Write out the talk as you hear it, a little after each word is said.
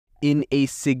In a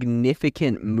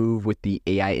significant move with the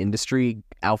AI industry,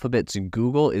 Alphabet's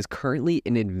Google is currently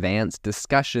in advanced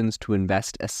discussions to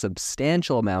invest a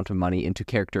substantial amount of money into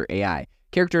Character.ai.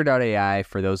 Character.ai,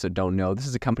 for those that don't know, this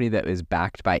is a company that is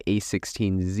backed by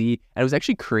A16Z, and it was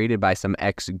actually created by some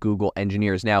ex-Google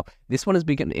engineers. Now, this one has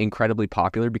become incredibly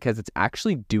popular because it's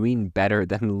actually doing better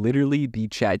than literally the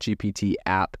ChatGPT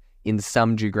app in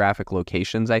some geographic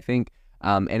locations, I think.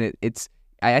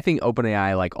 I think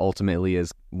OpenAI ultimately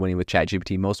is winning with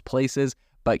ChatGPT most places,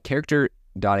 but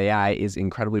Character.ai is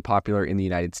incredibly popular in the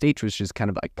United States, which is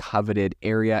kind of a coveted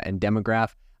area and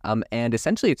demographic. And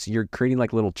essentially, you're creating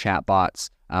little chat bots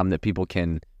that people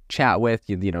can chat with.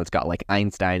 It's got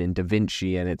Einstein and Da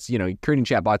Vinci, and it's creating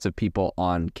chat bots of people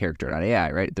on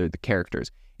Character.ai, right? They're the characters.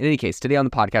 In any case, today on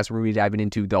the podcast, we're going to be diving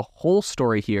into the whole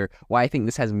story here, why I think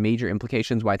this has major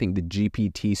implications, why I think the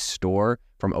GPT store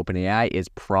from OpenAI is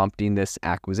prompting this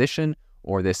acquisition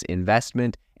or this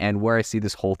investment, and where I see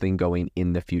this whole thing going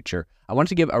in the future. I want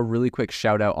to give a really quick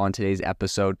shout out on today's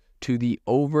episode to the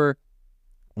over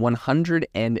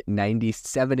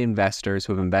 197 investors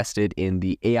who have invested in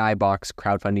the AI Box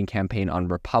crowdfunding campaign on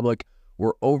Republic.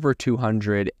 We're over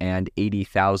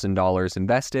 $280,000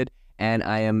 invested. And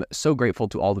I am so grateful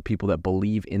to all the people that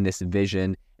believe in this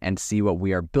vision and see what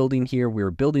we are building here. We are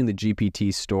building the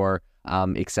GPT store,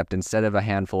 except instead of a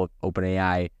handful of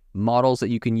OpenAI models that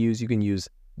you'll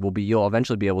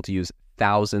eventually be able to use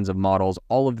thousands of models.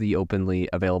 All of the openly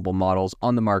available models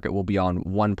on the market will be on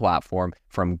one platform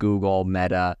from Google,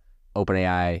 Meta,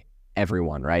 OpenAI,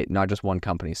 everyone, right? Not just one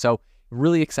company. So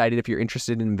really excited. If you're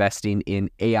interested in investing in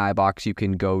AI Box, you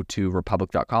can go to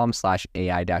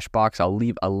republic.com/AI-box. I'll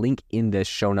leave a link in this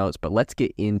show notes, but let's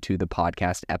get into the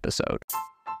podcast episode.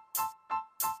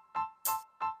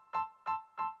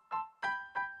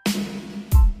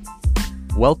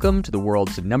 Welcome to the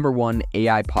world's #1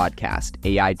 AI podcast,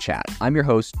 AI Chat. I'm your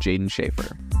host, Jaden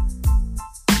Schaefer.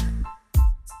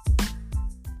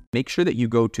 Make sure that you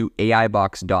go to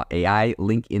aibox.ai,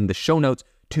 link in the show notes,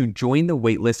 to join the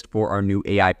waitlist for our new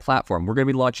AI platform. We're going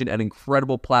to be launching an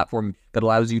incredible platform that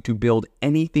allows you to build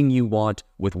anything you want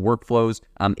with workflows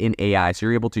in AI. So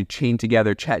you're able to chain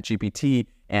together ChatGPT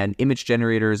and image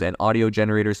generators and audio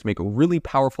generators to make really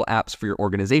powerful apps for your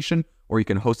organization, or you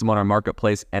can host them on our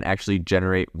marketplace and actually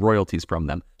generate royalties from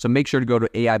them. So make sure to go to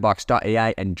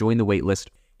aibox.ai and join the waitlist.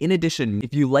 In addition,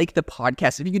 if you like the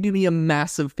podcast, if you could do me a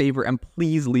massive favor and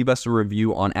please leave us a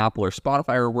review on Apple or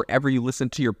Spotify or wherever you listen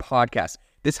to your podcast.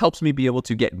 This helps me be able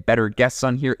to get better guests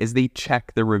on here as they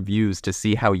check the reviews to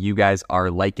see how you guys are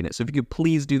liking it. So if you could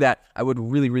please do that, I would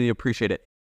really, really appreciate it.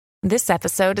 This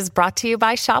episode is brought to you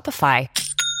by Shopify.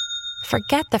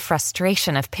 Forget the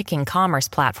frustration of picking commerce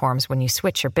platforms when you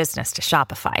switch your business to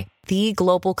Shopify, the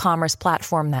global commerce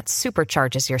platform that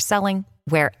supercharges your selling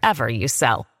wherever you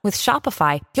sell. With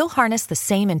Shopify, you'll harness the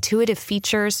same intuitive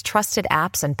features, trusted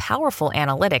apps, and powerful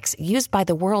analytics used by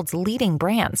the world's leading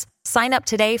brands. Sign up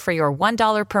today for your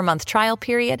 $1 per month trial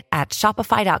period at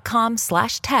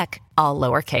shopify.com/tech, all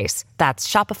lowercase. That's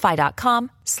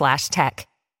shopify.com/tech.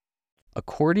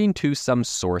 According to some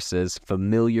sources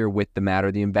familiar with the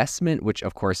matter, the investment, which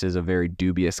of course is a very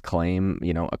dubious claim,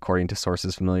 according to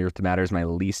sources familiar with the matter, is my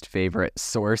least favorite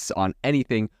source on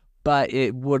anything, but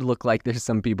it would look like there's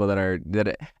some people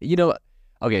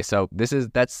okay, so that's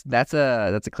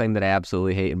a claim that I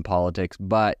absolutely hate in politics,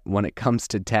 but when it comes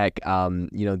to tech,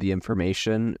 the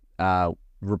information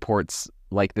reports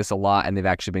like this a lot, and they've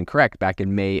actually been correct. Back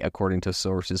in May, according to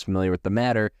sources familiar with the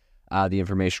matter, the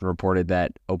information reported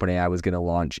that OpenAI was going to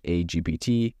launch a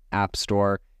GPT app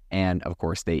store, and of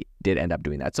course they did end up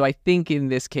doing that. So I think in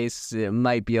this case it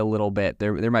might be a little bit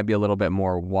there might be a little bit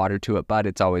more water to it, but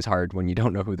it's always hard when you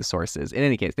don't know who the source is. In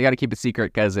any case, they got to keep it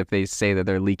secret, because if they say that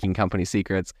they're leaking company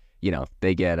secrets,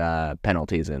 they get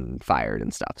penalties and fired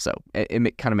and stuff. So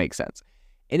it kind of makes sense.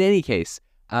 In any case,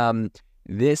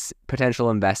 this potential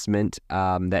investment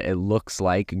that it looks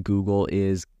like Google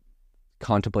is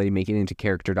contemplating making into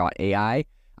Character.ai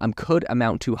could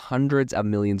amount to hundreds of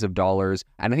millions of dollars.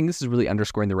 And I think this is really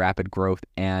underscoring the rapid growth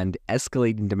and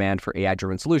escalating demand for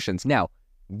AI-driven solutions. Now,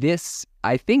 this,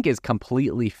 I think, is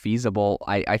completely feasible.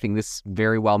 I think this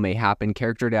very well may happen.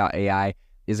 Character.ai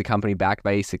is a company backed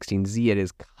by A16Z. It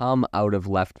has come out of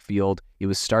left field. It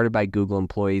was started by Google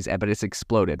employees, but it's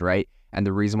exploded, right? And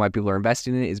the reason why people are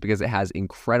investing in it is because it has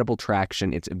incredible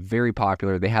traction. It's very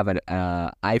popular. They have an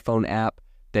iPhone app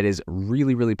that is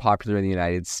really, really popular in the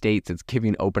United States. It's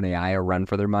giving OpenAI a run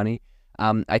for their money.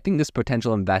 I think this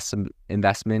potential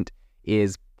investment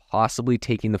is possibly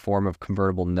taking the form of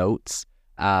convertible notes.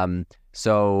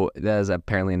 So there's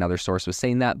apparently another source was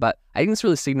saying that, but I think this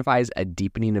really signifies a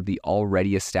deepening of the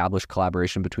already established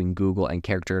collaboration between Google and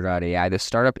Character.ai. The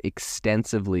startup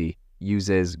extensively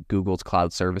uses Google's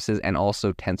cloud services and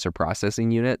also tensor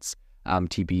processing units,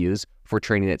 TPUs, for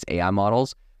training its AI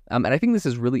models. And I think this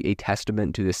is really a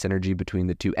testament to the synergy between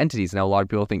the two entities. Now, a lot of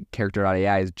people think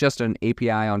Character.ai is just an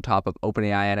API on top of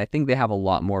OpenAI, and I think they have a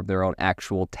lot more of their own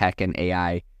actual tech and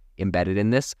AI embedded in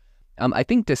this. I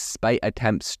think despite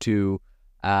attempts to,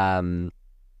 some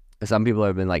people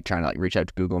have been trying to reach out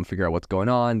to Google and figure out what's going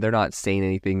on. They're not saying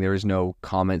anything. There is no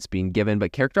comments being given,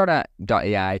 but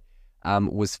Character.ai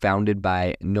was founded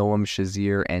by Noam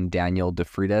Shazir and Daniel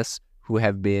DeFreitas, who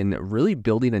have been really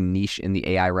building a niche in the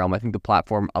AI realm. I think the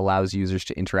platform allows users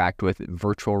to interact with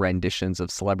virtual renditions of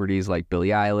celebrities like Billie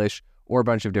Eilish or a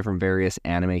bunch of different various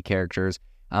anime characters.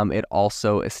 It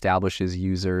also establishes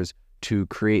users to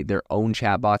create their own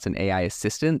chatbots and AI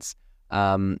assistants.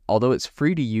 Although it's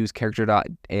free to use,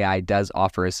 Character.ai does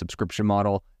offer a subscription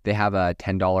model. They have a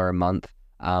 $10 a month,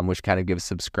 which kind of gives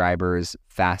subscribers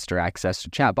faster access to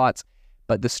chatbots.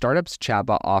 But the startup's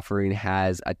chatbot offering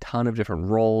has a ton of different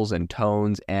roles and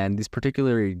tones, and these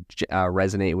particularly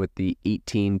resonate with the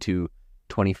 18 to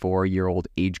 24-year-old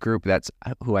age group. That's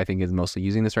who I think is mostly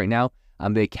using this right now.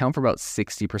 They account for about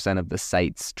 60% of the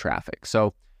site's traffic.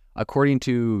 So according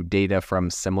to data from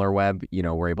SimilarWeb,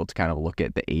 we're able to kind of look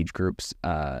at the age groups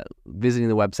visiting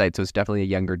the website, so it's definitely a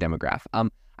younger demographic.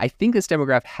 I think this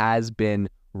demographic has been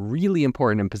really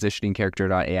important in positioning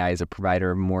Character.ai as a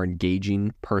provider of more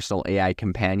engaging personal AI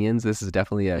companions. This is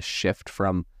definitely a shift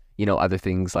from, other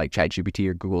things like ChatGPT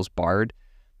or Google's Bard.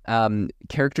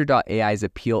 Character.ai's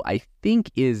appeal, I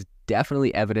think, is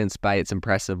definitely evidenced by its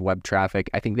impressive web traffic.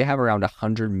 I think they have around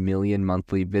 100 million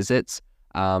monthly visits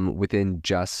within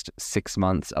just 6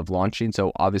 months of launching.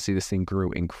 So obviously this thing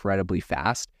grew incredibly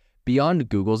fast. Beyond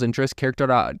Google's interest,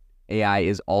 Character.ai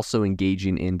is also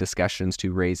engaging in discussions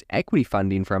to raise equity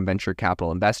funding from venture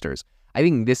capital investors. I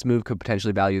think this move could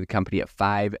potentially value the company at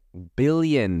 $5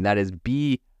 billion. That is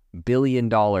billion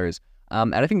dollars.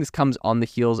 And I think this comes on the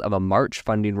heels of a March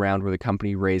funding round where the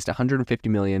company raised $150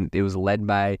 million. It was led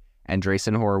by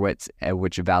Andreessen Horowitz,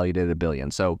 which valued it at $1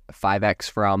 billion. So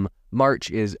 5x from March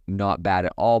is not bad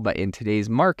at all. But in today's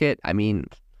market, I mean,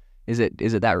 is it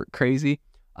that crazy?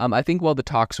 I think while the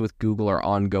talks with Google are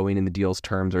ongoing and the deal's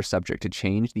terms are subject to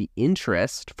change, the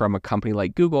interest from a company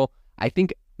like Google, I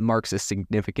think, marks a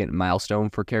significant milestone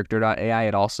for Character.ai.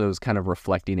 It also is kind of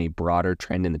reflecting a broader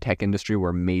trend in the tech industry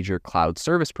where major cloud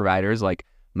service providers like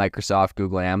Microsoft,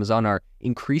 Google, and Amazon are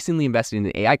increasingly investing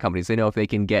in AI companies. They know if they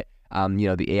can get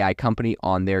the AI company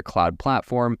on their cloud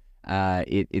platform,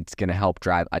 it's going to help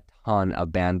drive a ton of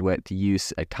bandwidth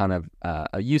use, a ton of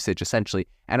usage, essentially.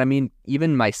 And I mean,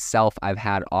 even myself, I've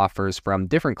had offers from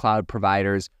different cloud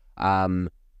providers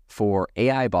for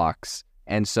AI Box.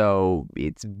 And so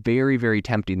it's very, very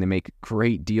tempting to make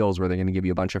great deals where they're going to give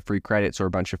you a bunch of free credits or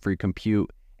a bunch of free compute,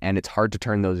 and it's hard to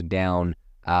turn those down.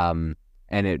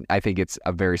 I think it's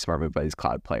a very smart move by these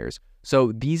cloud players.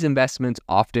 So these investments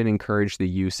often encourage the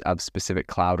use of specific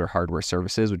cloud or hardware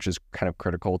services, which is kind of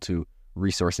critical to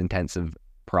resource-intensive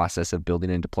process of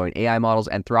building and deploying AI models.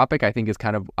 Anthropic, I think, is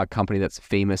kind of a company that's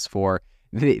famous for,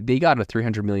 they got a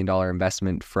 $300 million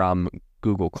investment from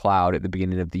Google Cloud at the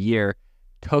beginning of the year,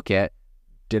 took it,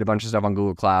 did a bunch of stuff on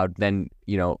Google Cloud, then,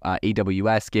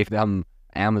 AWS gave them,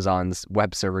 Amazon's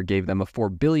web server gave them a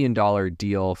 $4 billion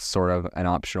deal, sort of an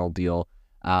optional deal.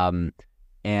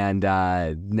 And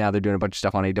now they're doing a bunch of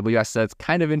stuff on AWS. So it's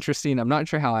kind of interesting. I'm not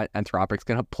sure how Anthropic's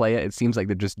going to play it. It seems like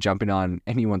they're just jumping on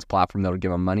anyone's platform that'll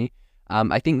give them money.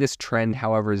 I think this trend,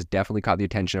 however, has definitely caught the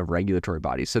attention of regulatory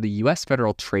bodies. So the U.S.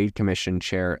 Federal Trade Commission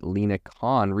Chair Lena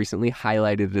Khan recently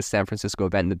highlighted at the San Francisco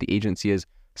event that the agency is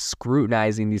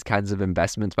scrutinizing these kinds of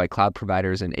investments by cloud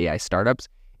providers and AI startups,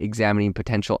 examining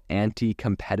potential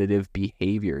anti-competitive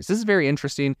behaviors. This is very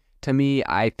interesting. To me,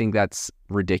 I think that's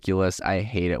ridiculous. I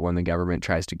hate it when the government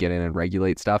tries to get in and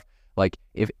regulate stuff. Like,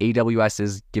 if AWS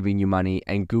is giving you money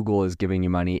and Google is giving you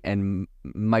money and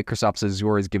Microsoft's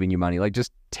Azure is giving you money,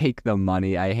 just take the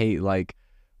money. I hate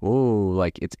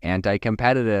it's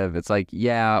anti-competitive. It's at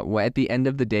the end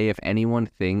of the day, if anyone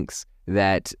thinks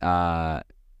that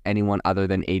anyone other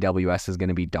than AWS is going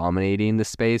to be dominating the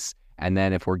space, and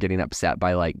then if we're getting upset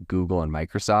by Google and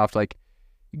Microsoft,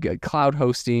 cloud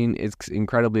hosting is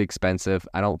incredibly expensive.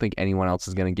 I don't think anyone else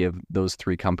is going to give those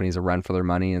three companies a run for their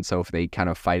money. And so if they kind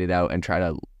of fight it out and try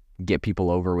to get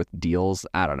people over with deals,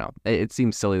 I don't know. It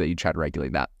seems silly that you try to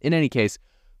regulate that. In any case,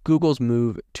 Google's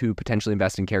move to potentially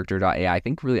invest in Character.ai, I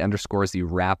think, really underscores the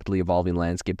rapidly evolving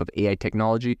landscape of AI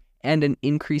technology and an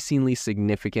increasingly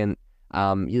significant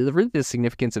really the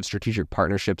significance of strategic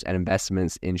partnerships and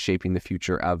investments in shaping the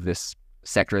future of this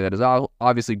sector that is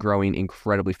obviously growing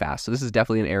incredibly fast. So this is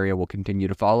definitely an area we'll continue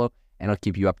to follow, and I'll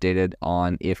keep you updated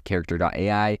on if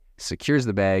Character.ai secures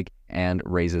the bag and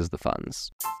raises the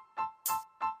funds.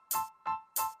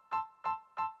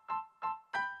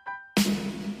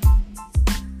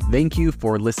 Thank you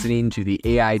for listening to the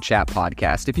AI Chat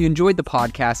Podcast. If you enjoyed the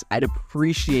podcast, I'd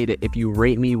appreciate it if you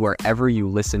rate me wherever you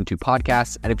listen to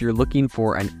podcasts. And if you're looking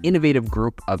for an innovative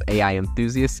group of AI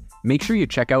enthusiasts, make sure you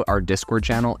check out our Discord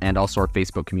channel and also our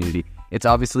Facebook community. It's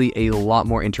obviously a lot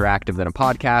more interactive than a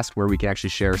podcast, where we can actually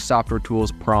share software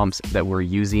tools, prompts that we're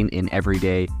using in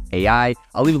everyday AI.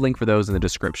 I'll leave a link for those in the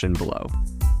description below.